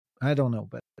I don't know,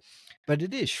 but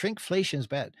it is. Shrinkflation is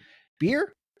bad.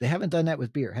 Beer, they haven't done that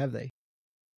with beer, have they?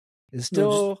 It's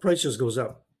still no, price just goes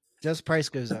up. just price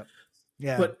goes up.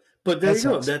 Yeah. But there you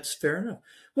go. That's fair enough.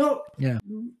 Well, yeah.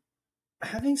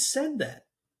 Having said that,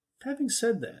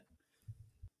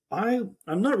 I'm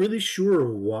not really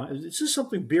sure why. This is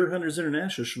something Beer Hunters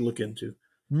International should look into.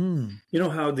 Mm. You know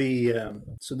how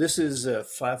so this is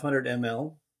 500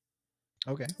 ml.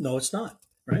 Okay. No, it's not.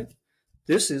 Right.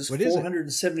 This is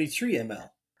 473 ml.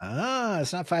 Ah,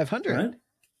 it's not 500. Right.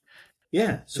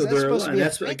 Yeah. So that's supposed to be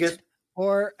that's I guess,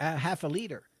 or a half a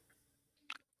liter.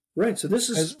 Right. So this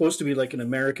is supposed to be like an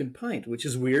American pint, which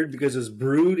is weird because it's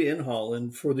brewed in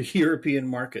Holland for the European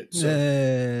market. So,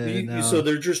 no. So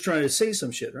they're just trying to say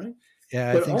some shit, right?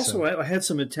 Yeah. But I think also, so. I had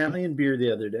some Italian beer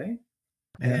the other day,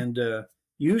 and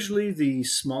usually the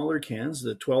smaller cans,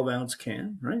 the 12-ounce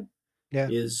can, right? Yeah.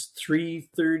 Is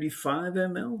 335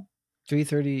 ml.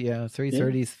 330, yeah,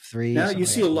 333. Now you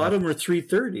see a lot of them are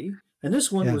 330, and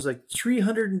this one was like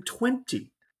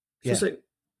 320. So it's like,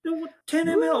 10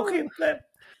 ml. Okay,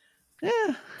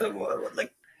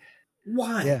 like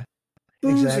why? Yeah,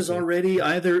 booze is already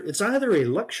either a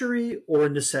luxury or a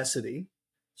necessity.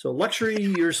 So luxury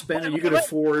you're spending, you can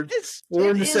afford,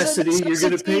 or necessity you're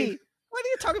going to pay. What are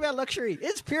you talking about luxury?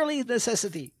 It's purely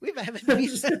necessity. We haven't.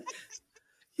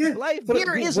 Life.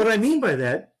 Beer is what I mean by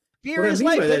that. Beer is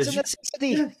life. It's a necessity.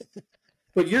 Yeah.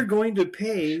 But you're going to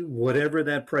pay whatever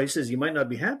that price is. You might not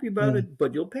be happy about it,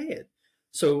 but you'll pay it.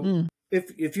 So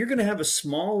if you're going to have a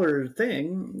smaller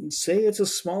thing, say it's a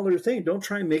smaller thing. Don't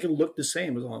try and make it look the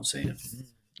same. Is all I'm saying.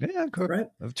 Yeah,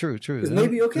 correct. Right? True.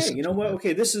 Maybe you know what?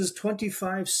 Okay, this is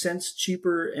 25 cents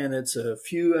cheaper, and it's a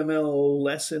few ml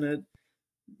less in it.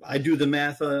 I do the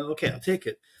math. Okay, I'll take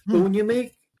it. But when you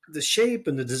make the shape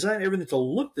and the design, everything to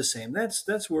look the same,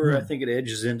 that's where I think it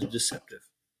edges into deceptive.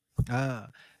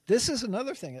 This is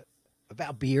another thing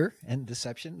about beer and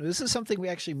deception. This is something we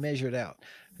actually measured out.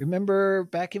 Remember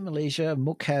back in Malaysia,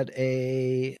 Mook had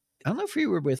I don't know if you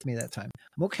were with me that time.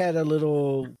 Mook had a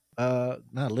little, not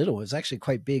a little, it was actually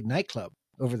quite big nightclub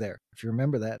over there. If you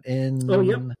remember that in,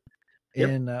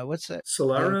 what's that?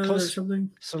 Solara or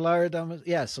something? Solara,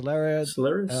 yeah, Solara.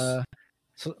 Solaris?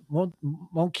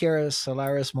 Monkera,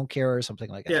 Solaris, Monkera, or something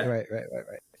like that. Yeah. Right.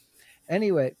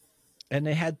 Anyway, and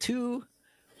they had two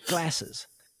glasses.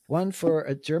 One for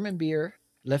a German beer,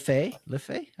 Leffe,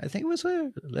 I think it was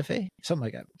a Leffe, something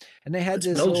like that. And they had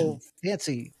this little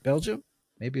fancy Belgium.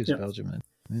 Maybe it was Belgium.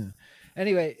 Yeah.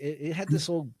 Anyway, it had this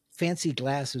little fancy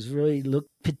glass. It was really looked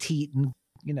petite and,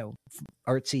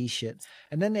 artsy shit.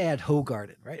 And then they had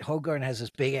Hoegaarden, right? Hoegaarden has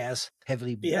this big ass,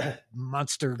 heavily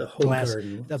monster glass.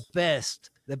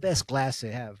 The best glass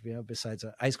they have, besides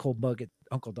an ice cold mug at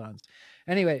Uncle Don's.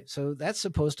 Anyway, so that's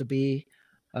supposed to be,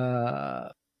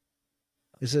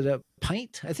 is it a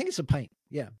pint? I think it's a pint.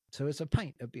 Yeah. So it's a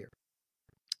pint of beer.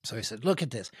 So I said, look at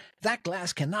this. That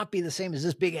glass cannot be the same as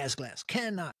this big ass glass.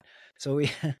 Cannot. So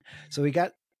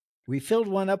we filled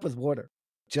one up with water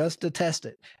just to test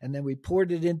it. And then we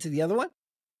poured it into the other one.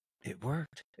 It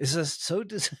worked. It's just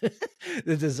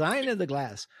the design of the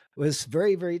glass was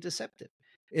very, very deceptive.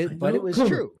 But it was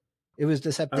true. It was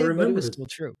deceptive, but it was still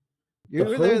true. You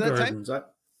were there that time?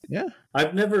 Yeah.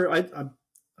 I've never, I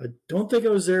don't think I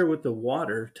was there with the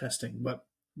water testing,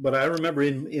 but I remember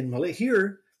in Malaysia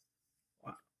here.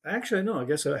 Actually, no. I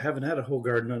guess I haven't had a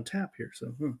Hoegaarden on tap here.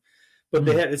 So, but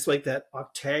they had it's like that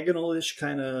octagonal-ish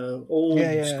kind of old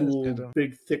school,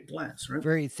 big thick glass, right?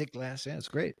 Very thick glass. Yeah, it's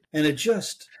great. And it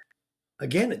just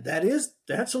again,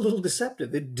 that's a little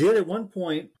deceptive. It did at one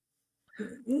point.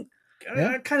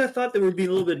 I kind of thought they were being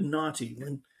a little bit naughty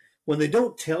when they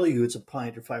don't tell you it's a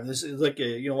pint or 5. This is like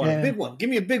a big one.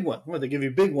 Give me a big one. Well, they give you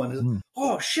a big one.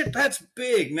 Oh shit, that's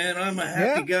big, man. I'm a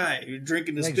happy guy. You're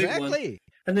drinking this big one,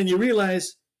 and then you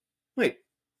realize, wait,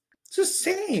 it's the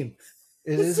same.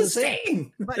 It's the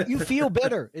same. But you feel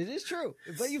better. It is true,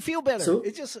 but you feel better.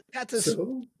 It just got this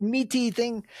meaty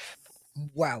thing.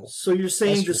 Wow. So you're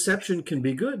saying deception can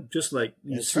be good, just like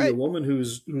you see a woman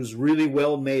who's really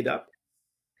well made up,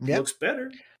 looks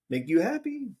better, make you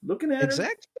happy looking at her.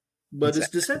 But it's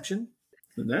deception.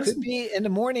 Could be in the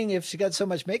morning if she got so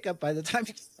much makeup. By the time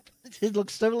it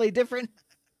looks totally different.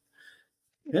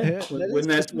 Yeah, when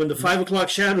the 5 o'clock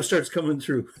shadow starts coming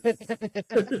through,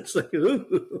 it's like,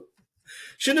 ooh,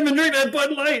 shouldn't have been drinking that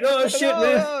Bud Light. Oh shit,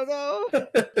 man! No.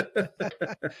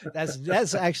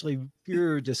 That's actually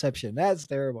pure deception. That's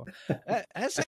terrible. That's